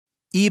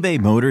eBay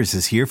Motors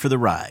is here for the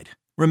ride.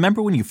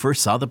 Remember when you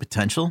first saw the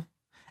potential?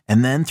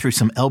 And then through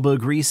some elbow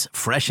grease,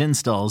 fresh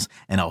installs,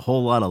 and a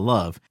whole lot of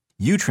love,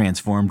 you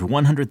transformed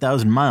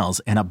 100,000 miles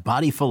and a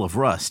body full of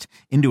rust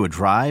into a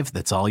drive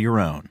that's all your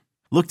own.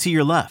 Look to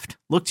your left.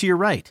 Look to your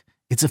right.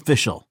 It's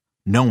official.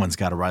 No one's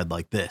got a ride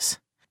like this.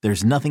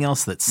 There's nothing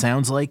else that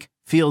sounds like,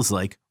 feels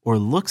like, or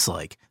looks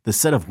like the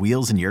set of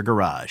wheels in your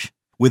garage.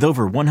 With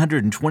over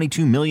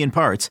 122 million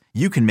parts,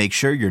 you can make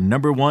sure your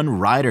number one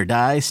ride or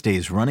die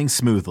stays running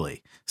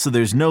smoothly. So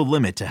there's no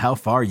limit to how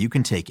far you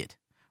can take it.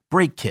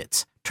 Brake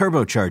kits,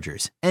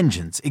 turbochargers,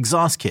 engines,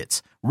 exhaust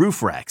kits,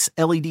 roof racks,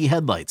 LED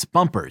headlights,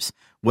 bumpers,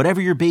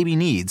 whatever your baby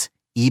needs,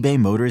 eBay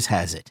Motors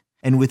has it.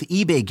 And with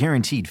eBay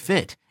Guaranteed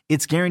Fit,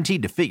 it's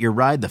guaranteed to fit your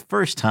ride the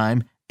first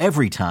time,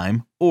 every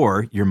time,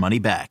 or your money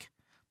back.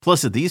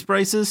 Plus at these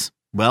prices,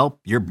 well,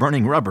 you're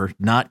burning rubber,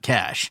 not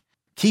cash.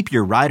 Keep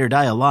your ride or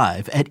die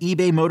alive at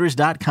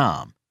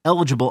ebaymotors.com.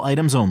 Eligible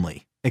items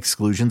only.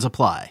 Exclusions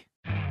apply.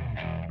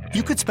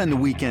 You could spend the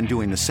weekend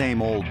doing the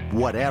same old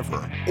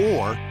whatever,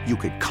 or you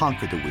could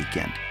conquer the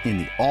weekend in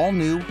the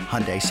all-new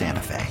Hyundai Santa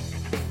Fe.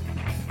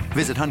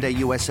 Visit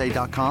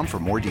HyundaiUSA.com for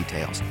more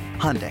details.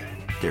 Hyundai,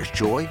 there's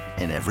joy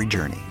in every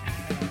journey.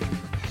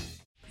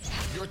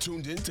 You're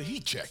tuned in to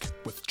Heat Check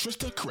with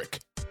Trista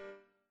Crick.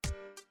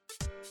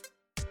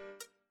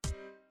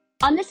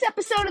 On this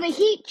episode of the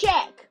Heat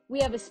Check, we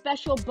have a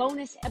special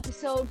bonus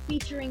episode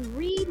featuring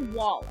Reed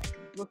Wallach,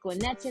 Brooklyn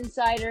Nets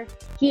insider.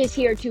 He is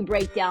here to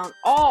break down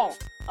all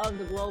of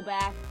the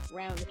blowback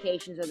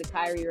ramifications of the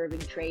Kyrie Irving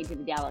trade to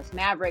the Dallas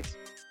Mavericks.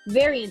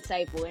 Very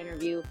insightful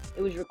interview.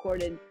 It was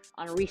recorded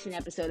on a recent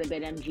episode of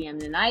BetMGM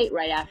Tonight,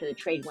 right after the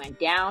trade went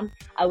down.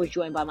 I was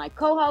joined by my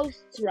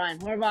co-hosts, Ryan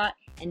Horvat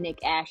and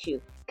Nick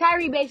Ashew.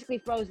 Kyrie basically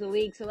froze the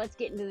league, so let's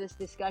get into this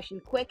discussion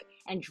quick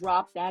and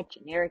drop that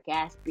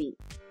generic-ass beat.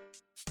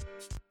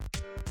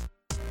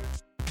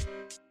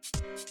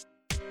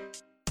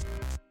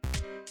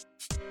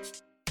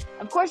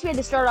 Of course, we had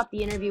to start off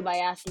the interview by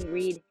asking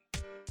Reed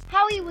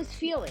how he was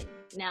feeling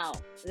now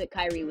that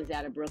Kyrie was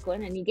out of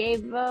Brooklyn, and he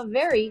gave a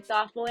very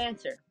thoughtful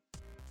answer.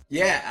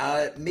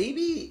 Yeah,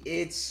 maybe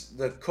it's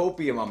the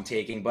copium I'm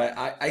taking, but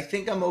I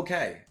think I'm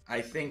okay.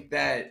 I think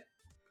that,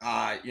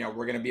 we're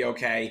going to be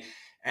okay.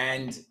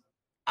 And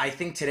I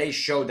think today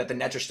showed that the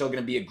Nets are still going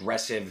to be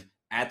aggressive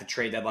at the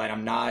trade deadline.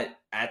 I'm not,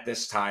 at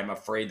this time,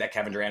 afraid that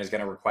Kevin Durant is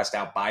going to request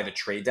out by the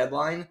trade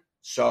deadline.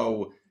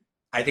 So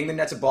I think the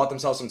Nets have bought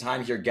themselves some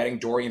time here getting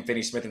Dorian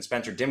Finney-Smith and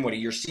Spencer Dinwiddie.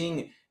 You're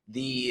seeing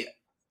the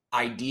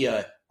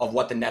idea of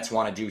what the Nets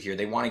want to do here.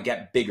 They want to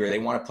get bigger. They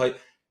want to play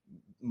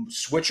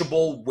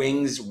switchable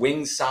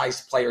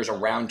wing-sized players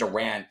around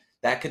Durant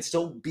that could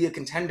still be a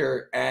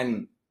contender.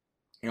 And,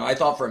 I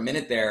thought for a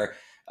minute there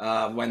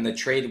when the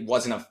trade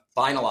wasn't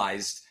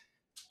finalized,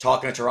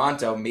 talking to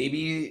Toronto,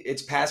 maybe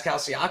it's Pascal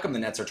Siakam the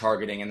Nets are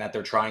targeting and that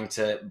they're trying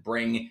to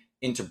bring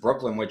into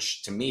Brooklyn,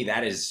 which to me,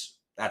 that's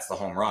the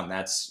home run.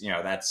 That's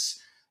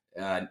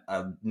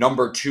a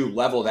number 2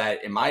 level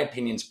that, in my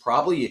opinion, is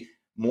probably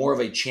more of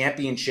a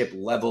championship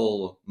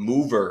level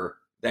mover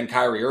than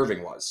Kyrie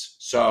Irving was.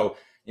 So,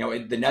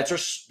 the Nets are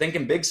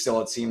thinking big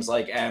still, it seems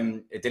like,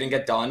 and it didn't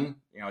get done.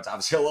 It's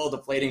obviously a little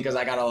deflating because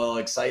I got a little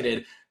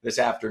excited this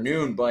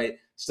afternoon, but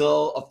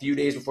still a few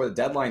days before the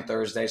deadline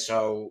Thursday.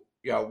 So,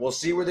 we'll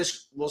see where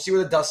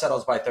the dust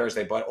settles by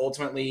Thursday. But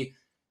ultimately,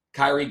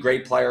 Kyrie,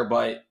 great player,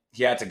 but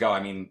he had to go.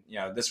 I mean,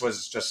 this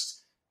was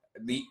just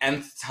the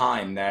nth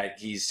time that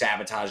he's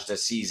sabotaged a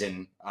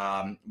season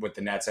with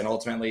the Nets. And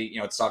ultimately,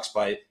 it sucks,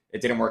 but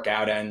it didn't work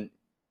out. And,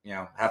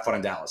 have fun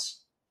in Dallas.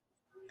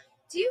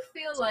 Do you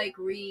feel like,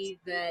 Reed,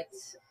 that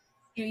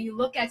you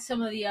look at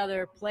some of the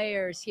other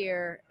players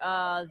here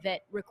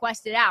that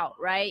requested out,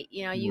 right?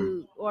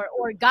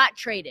 Or got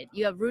traded.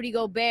 You have Rudy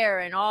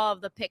Gobert and all of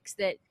the picks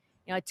that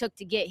it took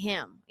to get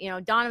him.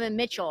 Donovan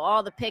Mitchell,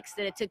 all the picks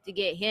that it took to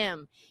get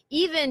him.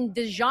 Even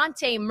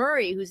DeJounte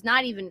Murray, who's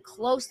not even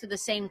close to the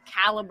same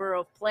caliber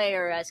of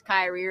player as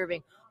Kyrie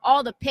Irving,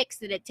 all the picks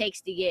that it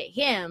takes to get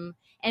him,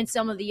 and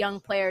some of the young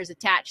players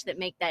attached that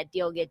make that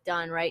deal get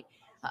done, right?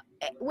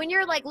 When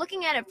you're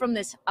looking at it from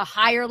a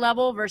higher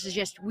level versus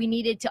just we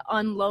needed to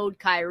unload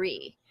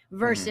Kyrie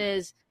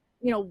versus,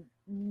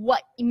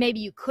 what maybe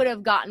you could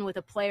have gotten with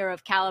a player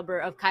of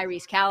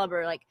Kyrie's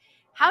caliber,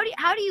 how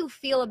do you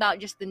feel about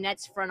just the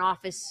Nets front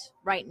office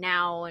right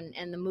now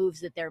and the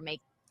moves that they're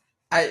making?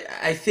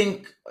 I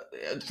think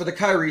for the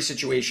Kyrie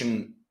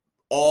situation,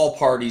 all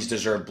parties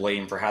deserve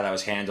blame for how that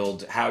was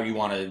handled. How you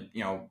want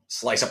to,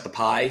 slice up the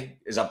pie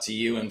is up to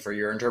you and for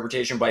your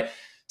interpretation. But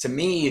to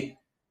me,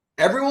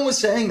 everyone was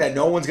saying that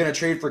no one's going to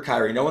trade for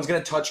Kyrie. No one's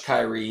going to touch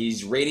Kyrie.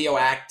 He's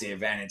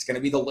radioactive, and it's going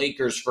to be the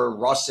Lakers for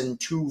Russ and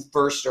 2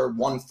 firsts or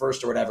 1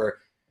 first or whatever.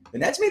 The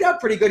Nets made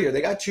out pretty good here.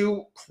 They got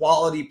 2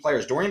 quality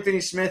players. Dorian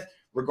Finney-Smith,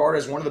 regarded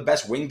as one of the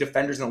best wing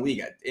defenders in the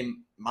league.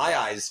 In my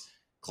eyes,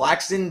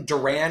 Claxton,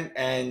 Durant,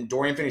 and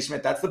Dorian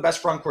Finney-Smith, that's the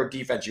best front court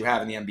defense you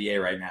have in the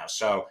NBA right now.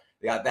 So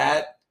they got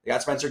that. They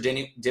got Spencer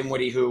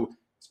Dinwiddie, who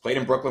has played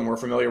in Brooklyn. We're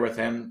familiar with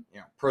him.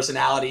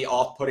 Personality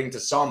off-putting to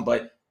some,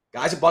 but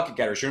guy's a bucket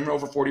getter, shooting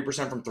over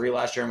 40% from three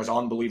last year and was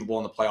unbelievable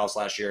in the playoffs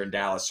last year in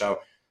Dallas. So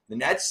the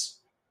Nets,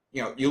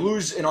 you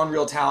lose an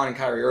unreal talent in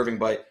Kyrie Irving,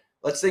 but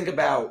let's think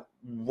about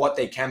what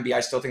they can be. I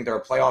still think they're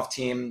a playoff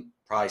team,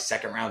 probably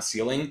second round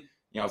ceiling,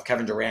 if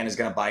Kevin Durant is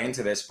going to buy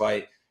into this.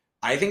 But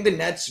I think the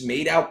Nets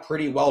made out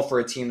pretty well for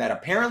a team that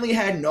apparently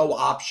had no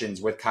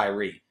options with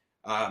Kyrie.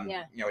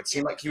 It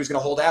seemed like he was going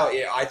to hold out.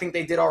 I think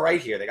they did all right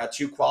here. They got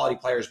two quality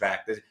players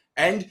back.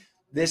 And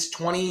this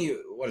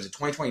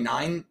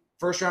 2029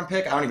 first round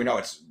pick? I don't even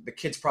know. The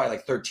kid's probably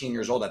like 13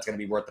 years old. That's going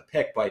to be worth the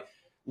pick. But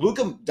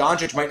Luka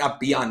Doncic might not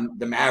be on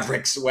the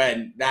Mavericks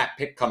when that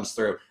pick comes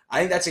through. I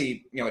think that's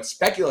it's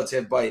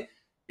speculative, but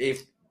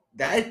if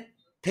that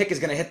pick is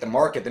going to hit the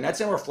market, the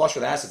Nets are flush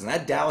with assets. And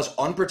that Dallas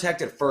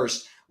unprotected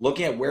first,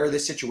 looking at where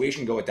this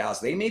situation go with Dallas,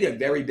 they made a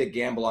very big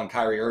gamble on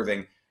Kyrie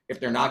Irving. If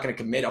they're not going to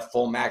commit a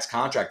full max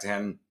contract to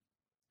him,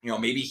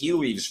 maybe he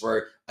leaves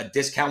for a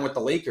discount with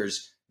the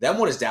Lakers. Then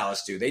what does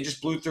Dallas do? They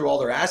just blew through all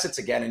their assets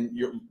again, and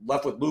you're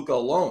left with Luka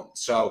alone.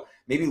 So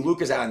maybe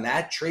Luka's out on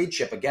that trade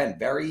chip again,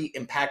 very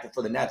impactful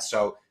for the Nets.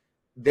 So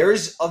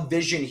there's a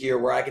vision here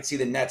where I could see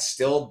the Nets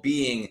still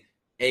being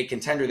a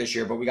contender this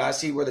year, but we got to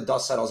see where the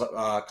dust settles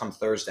come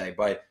Thursday.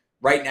 But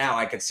right now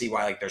I could see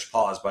why there's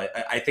pause, but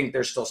I think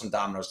there's still some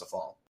dominoes to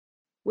fall.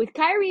 With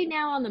Kyrie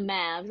now on the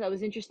Mavs, I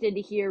was interested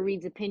to hear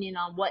Reed's opinion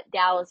on what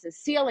Dallas's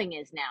ceiling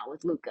is now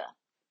with Luka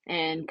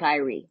and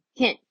Kyrie.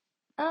 Hint,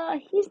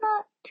 he's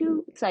not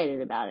too excited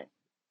about it.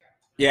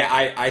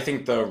 Yeah, I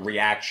think the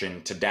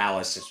reaction to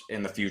Dallas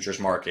in the futures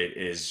market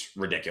is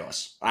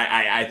ridiculous.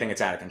 I think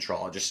it's out of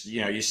control. Just,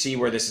 you see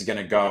where this is going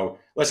to go.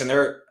 Listen,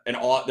 they're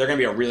going to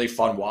be a really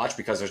fun watch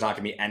because there's not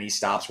going to be any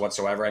stops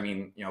whatsoever. I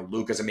mean,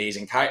 Luka's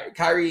amazing.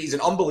 Kyrie is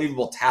an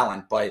unbelievable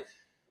talent, but,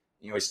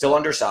 he's still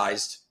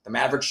undersized. The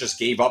Mavericks just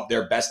gave up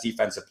their best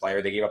defensive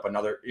player. They gave up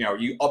another,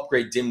 you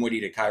upgrade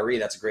Dinwiddie to Kyrie.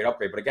 That's a great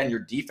upgrade. But again, your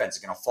defense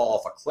is going to fall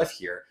off a cliff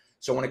here.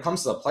 So when it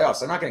comes to the playoffs,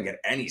 they're not going to get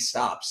any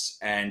stops.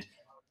 And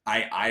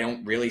I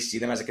don't really see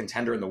them as a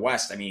contender in the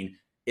West. I mean,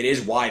 it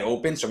is wide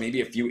open, so maybe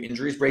a few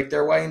injuries break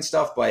their way and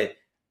stuff, but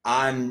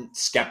I'm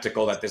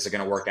skeptical that this is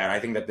going to work out. I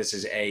think that this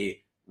is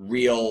a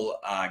real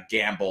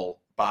gamble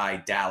by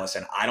Dallas,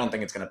 and I don't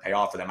think it's going to pay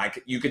off for them.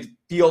 You could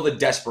feel the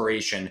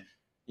desperation.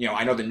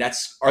 I know the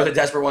Nets are the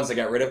desperate ones to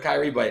get rid of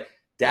Kyrie, but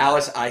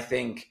Dallas, I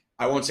think,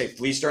 I won't say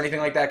fleeced or anything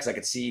like that because I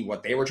could see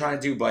what they were trying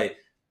to do, but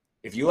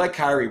if you let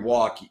Kyrie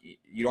walk,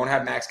 you don't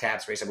have max cap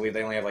space. I believe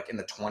they only have in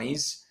the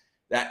 20s.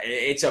 That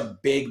it's a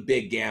big,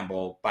 big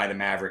gamble by the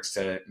Mavericks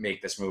to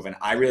make this move. And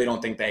I really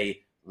don't think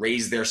they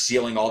raise their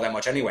ceiling all that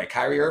much anyway.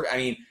 Kyrie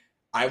Irving,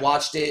 I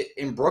watched it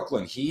in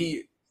Brooklyn.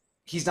 His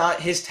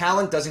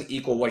talent doesn't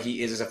equal what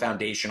he is as a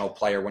foundational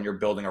player when you're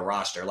building a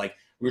roster. Like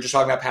we were just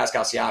talking about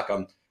Pascal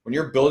Siakam. When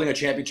you're building a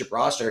championship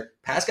roster,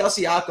 Pascal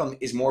Siakam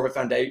is more of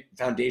a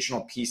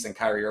foundational piece than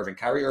Kyrie Irving.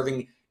 Kyrie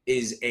Irving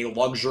is a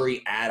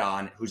luxury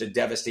add-on who's a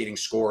devastating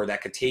scorer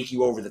that could take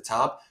you over the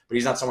top, but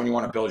he's not someone you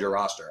want to build your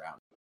roster around.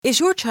 Is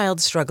your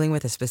child struggling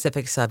with a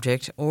specific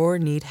subject or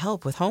need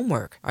help with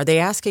homework? Are they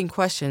asking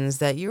questions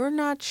that you're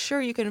not sure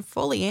you can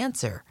fully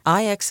answer?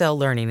 IXL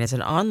Learning is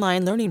an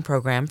online learning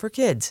program for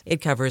kids.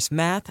 It covers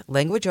math,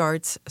 language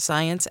arts,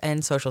 science,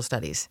 and social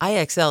studies.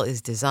 IXL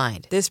is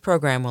designed. This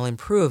program will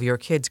improve your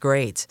kids'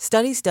 grades.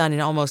 Studies done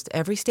in almost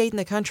every state in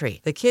the country.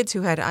 The kids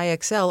who had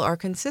IXL are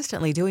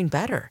consistently doing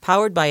better.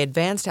 Powered by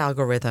advanced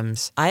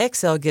algorithms,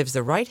 IXL gives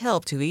the right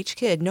help to each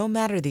kid no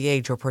matter the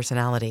age or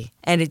personality.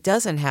 And it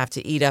doesn't have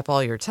to eat up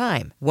all your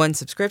time. One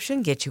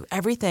subscription gets you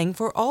everything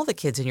for all the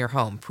kids in your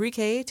home,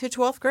 pre-K to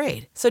 12th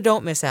grade. So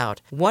don't miss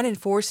out. 1 in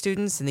 4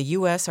 students in the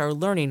U.S. are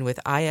learning with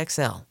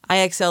IXL.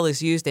 IXL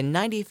is used in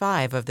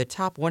 95 of the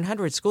top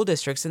 100 school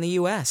districts in the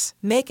U.S.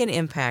 Make an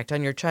impact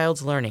on your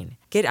child's learning.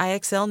 Get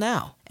IXL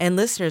now. And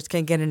listeners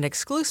can get an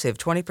exclusive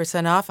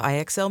 20% off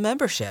IXL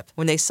membership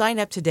when they sign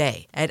up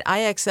today at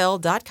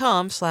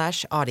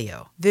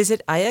IXL.com/audio.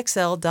 Visit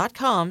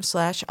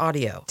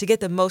IXL.com/audio to get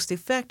the most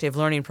effective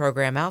learning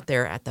program out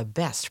there at the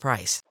best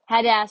price.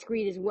 Had to ask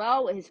Reed as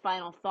well what his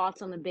final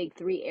thoughts on the Big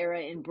Three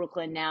era in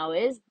Brooklyn now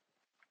is,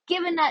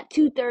 given that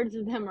 2/3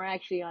 of them are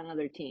actually on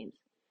other teams.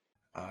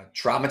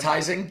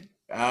 Traumatizing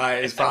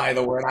is probably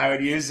the word I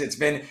would use. It's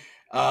been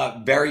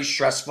very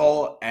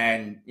stressful.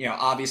 And,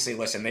 obviously,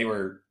 listen, they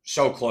were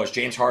so close.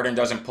 James Harden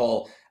doesn't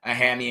pull a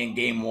hammy in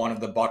game 1 of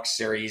the Bucks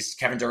series.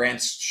 Kevin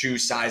Durant's shoe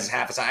size is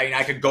half a size.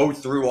 I could go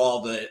through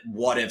all the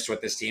what ifs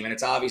with this team, and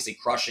it's obviously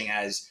crushing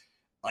as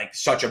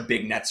such a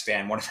big Nets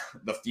fan, one of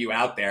the few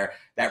out there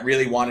that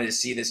really wanted to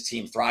see this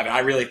team thrive. And I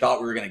really thought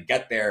we were going to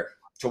get there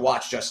to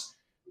watch just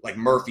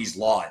Murphy's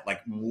Law,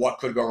 what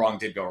could go wrong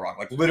did go wrong.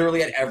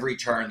 Literally at every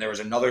turn, there was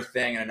another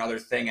thing and another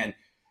thing. And,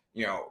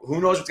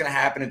 who knows what's going to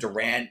happen to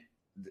Durant.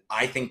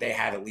 I think they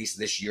have at least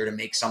this year to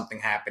make something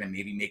happen and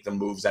maybe make the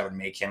moves that would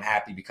make him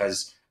happy,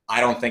 because I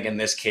don't think in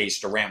this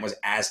case Durant was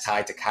as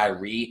tied to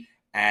Kyrie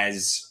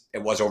as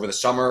it was over the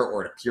summer,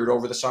 or it appeared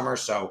over the summer.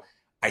 So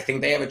I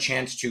think they have a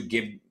chance to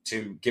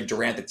give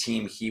Durant the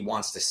team he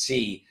wants to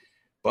see.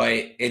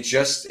 But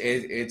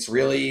it's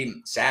really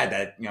sad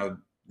that,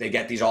 they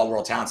get these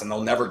all-world talents and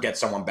they'll never get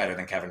someone better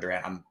than Kevin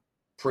Durant. I'm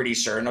pretty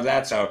certain of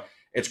that. So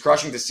it's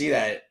crushing to see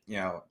that,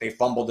 they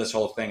fumbled this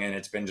whole thing, and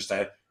it's been just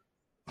a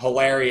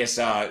hilarious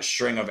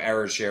string of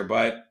errors here.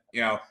 But,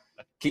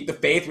 keep the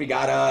faith. We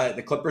got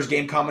the Clippers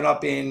game coming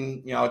up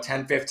in,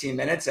 10, 15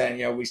 minutes,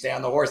 and, we stay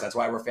on the horse. That's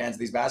why we're fans of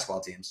these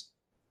basketball teams.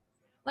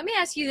 Let me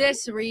ask you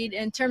this, Reed,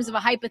 in terms of a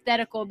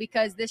hypothetical,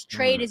 because this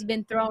trade has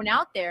been thrown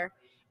out there,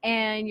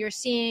 and you're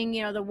seeing,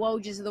 the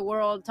Wojs of the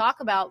world talk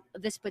about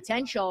this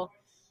potential.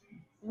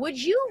 Would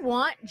you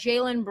want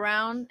Jaylen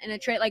Brown in a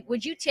trade? Like,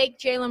 would you take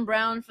Jaylen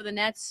Brown for the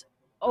Nets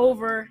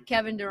over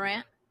Kevin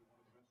Durant?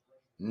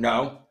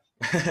 No.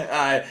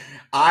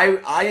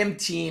 I am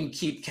team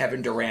keep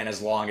Kevin Durant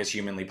as long as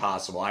humanly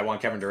possible. I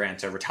want Kevin Durant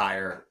to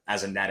retire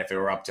as a Net if it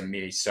were up to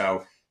me.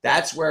 So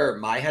that's where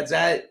my head's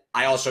at.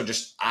 I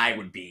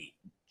would be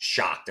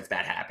shocked if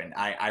that happened.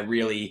 I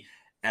really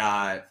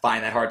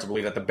find that hard to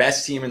believe that the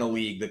best team in the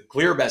league, the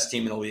clear best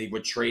team in the league,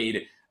 would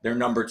trade their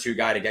number 2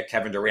 guy to get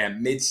Kevin Durant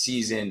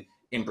mid-season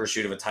in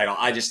pursuit of a title.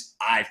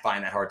 I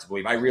find that hard to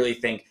believe. I really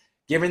think,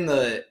 given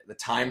the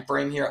time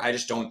frame here, I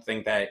just don't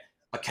think that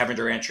a Kevin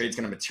Durant trade is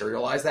going to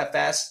materialize that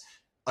fast,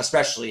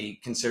 especially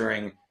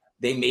considering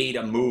they made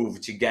a move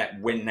to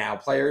get win now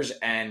players,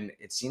 and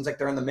it seems like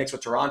they're in the mix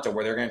with Toronto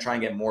where they're going to try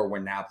and get more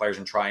win now players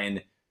and try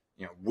and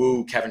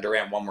woo Kevin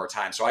Durant one more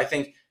time. So I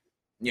think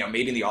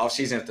maybe in the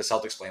offseason, if the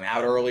Celtics flame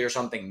out early or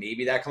something,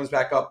 maybe that comes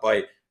back up.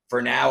 But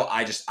for now,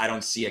 I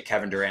don't see a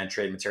Kevin Durant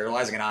trade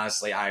materializing, and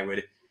honestly, I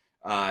would.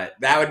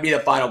 That would be the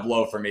final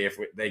blow for me if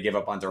they give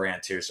up on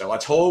Durant too. So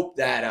let's hope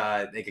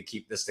that they could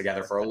keep this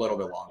together for a little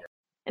bit longer.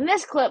 In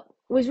this clip,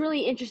 was really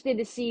interested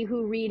to see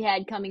who Reed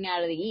had coming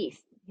out of the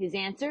East. His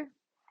answer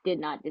did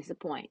not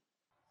disappoint.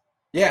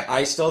 Yeah,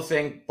 I still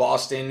think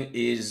Boston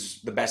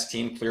is the best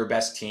team, clear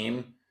best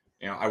team.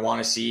 I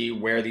want to see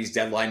where these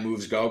deadline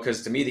moves go,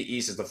 because to me, the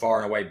East is the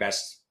far and away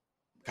best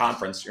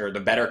conference, or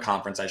the better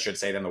conference, I should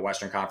say, than the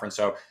Western Conference.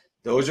 So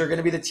those are going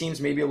to be the teams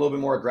maybe a little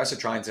bit more aggressive,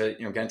 trying to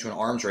get into an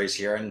arms race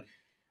here. And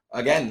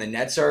again, the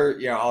Nets are,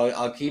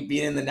 I'll keep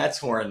beating the Nets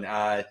horn.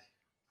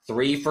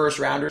 3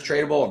 first-rounders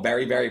tradable, a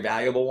very, very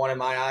valuable one in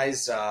my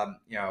eyes.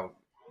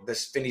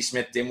 This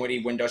Finney-Smith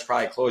Dinwiddie window is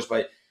probably closed,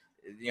 but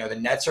the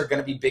Nets are going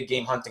to be big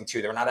game hunting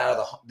too. They're not out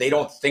of they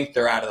don't think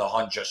they're out of the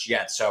hunt just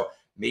yet. So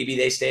maybe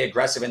they stay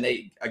aggressive, and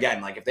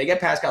if they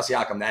get Pascal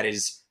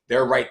Siakam,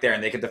 they're right there,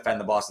 and they could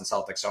defend the Boston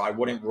Celtics. So I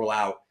wouldn't rule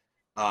out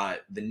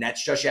the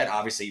Nets just yet.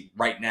 Obviously,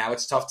 right now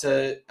it's tough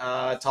to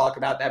talk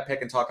about that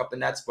pick and talk up the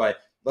Nets, but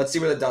let's see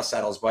where the dust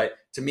settles. But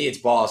to me, it's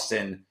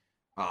Boston,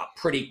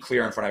 pretty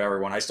clear in front of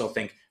everyone. I still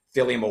think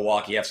Philly and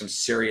Milwaukee have some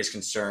serious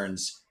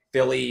concerns.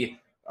 Philly,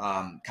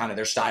 kind of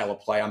their style of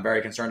play, I'm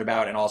very concerned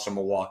about, and also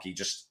Milwaukee,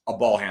 just a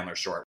ball handler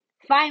short.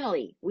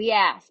 Finally, we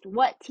asked,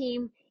 what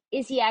team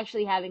is he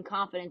actually having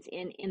confidence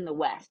in the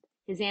West?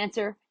 His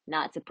answer,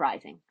 not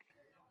surprising.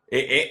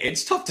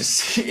 It's tough to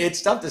see.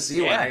 It's tough to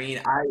see. Yeah. I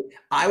mean,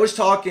 I was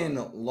talking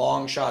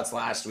long shots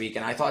last week,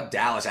 and I thought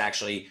Dallas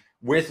actually,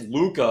 with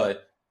Luka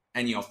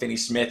and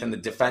Finney-Smith and the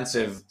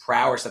defensive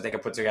prowess that they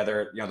could put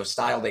together, the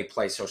style they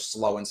play so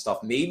slow and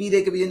stuff, maybe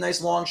they could be a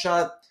nice long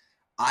shot.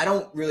 I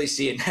don't really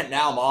see it.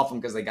 Now I'm off them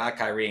because they got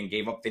Kyrie and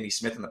gave up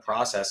Finney-Smith in the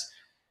process.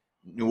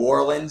 New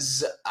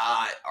Orleans,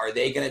 are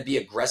they going to be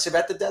aggressive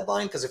at the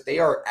deadline? Because if they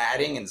are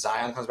adding and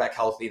Zion comes back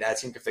healthy, that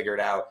team can figure it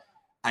out.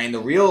 The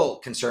real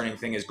concerning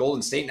thing is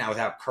Golden State now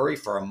without Curry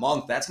for a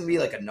month. That's going to be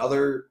like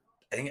another,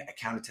 I think I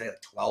counted today,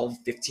 like 12,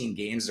 15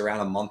 games around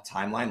a month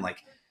timeline.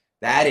 Like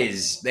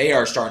they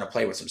are starting to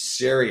play with some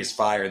serious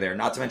fire there.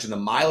 Not to mention the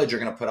mileage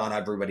you're going to put on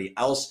everybody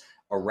else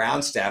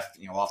around Steph,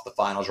 off the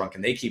finals run.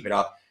 Can they keep it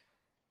up?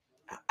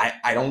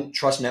 I don't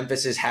trust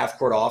Memphis's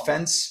half-court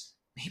offense.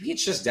 Maybe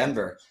it's just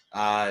Denver.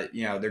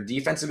 Their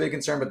defense is a big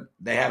concern, but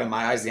they have, in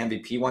my eyes, the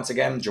MVP once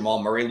again.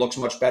 Jamal Murray looks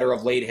much better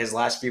of late. His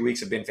last few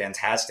weeks have been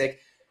fantastic.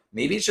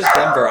 Maybe it's just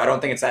Denver. I don't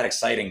think it's that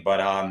exciting,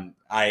 but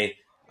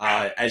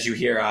as you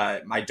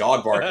hear my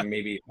dog barking,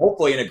 maybe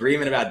hopefully in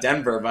agreement about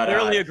Denver. But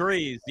clearly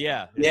agrees,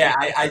 yeah. Yeah,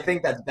 I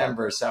think that's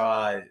Denver.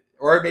 So,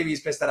 or maybe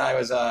he's pissed that I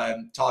was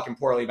talking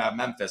poorly about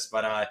Memphis.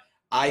 But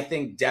I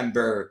think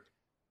Denver,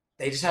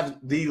 they just have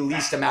the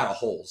least amount of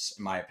holes,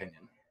 in my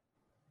opinion.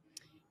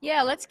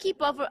 Yeah, let's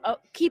keep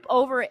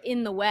over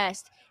in the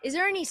West. Is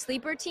there any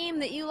sleeper team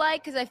that you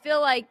like? Because I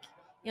feel like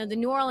the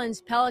New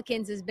Orleans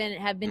Pelicans have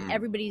been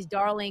everybody's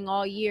darling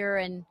all year,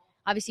 and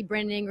obviously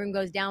Brandon Ingram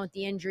goes down with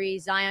the injury,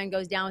 Zion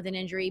goes down with an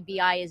injury,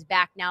 BI is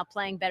back now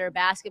playing better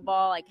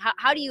basketball. Like,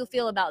 how do you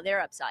feel about their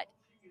upside?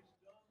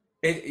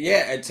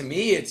 To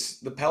me, it's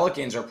the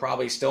Pelicans are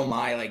probably still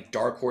my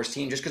dark horse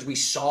team, just because we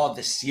saw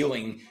the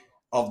ceiling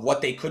of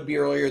what they could be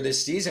earlier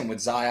this season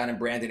with Zion and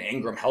Brandon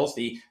Ingram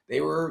healthy.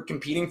 They were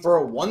competing for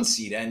a 1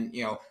 seed, and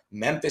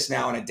Memphis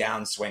now in a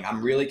downswing.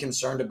 I'm really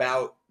concerned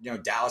about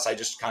Dallas. I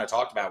just kind of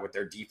talked about with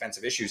their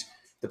defensive issues.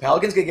 The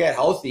Pelicans could get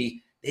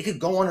healthy. They could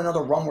go on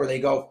another run where they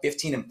go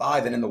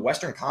 15-5, and in the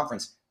Western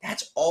Conference,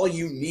 that's all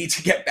you need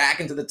to get back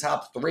into the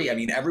top 3. I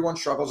mean, everyone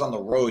struggles on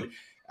the road.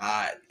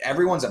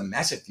 Everyone's a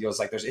mess. It feels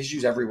like there's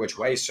issues every which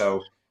way.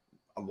 So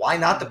why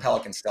not the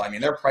Pelicans still? I mean,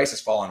 their price has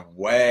fallen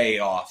way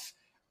off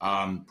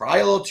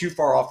Probably a little too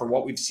far off for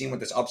what we've seen with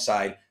this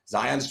upside.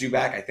 Zion's due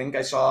back. I think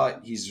I saw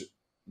he's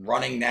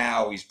running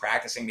now. He's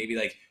practicing maybe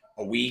like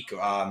a week,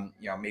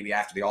 maybe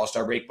after the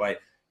All-Star break. But,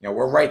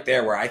 we're right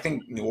there where I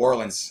think New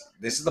Orleans,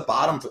 this is the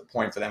bottom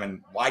point for them.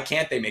 And why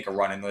can't they make a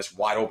run in this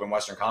wide open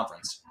Western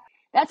Conference?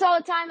 That's all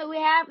the time that we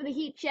have for the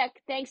Heat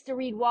Check. Thanks to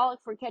Reed Wallach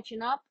for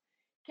catching up.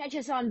 Catch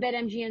us on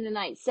BetMGM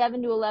tonight,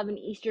 7 to 11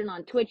 Eastern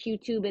on Twitch,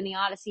 YouTube, and the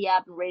Odyssey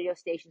app and radio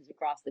stations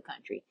across the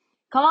country.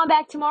 Come on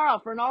back tomorrow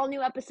for an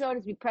all-new episode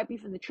as we prep you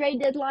for the trade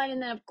deadline.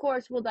 And then, of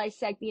course, we'll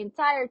dissect the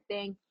entire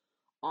thing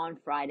on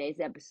Friday's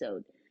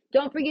episode.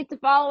 Don't forget to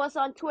follow us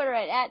on Twitter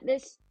at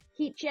this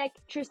Heat Check,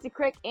 Trista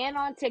Crick, and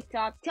on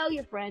TikTok. Tell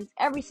your friends,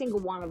 every single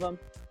one of them,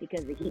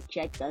 because the Heat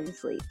Check doesn't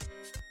sleep.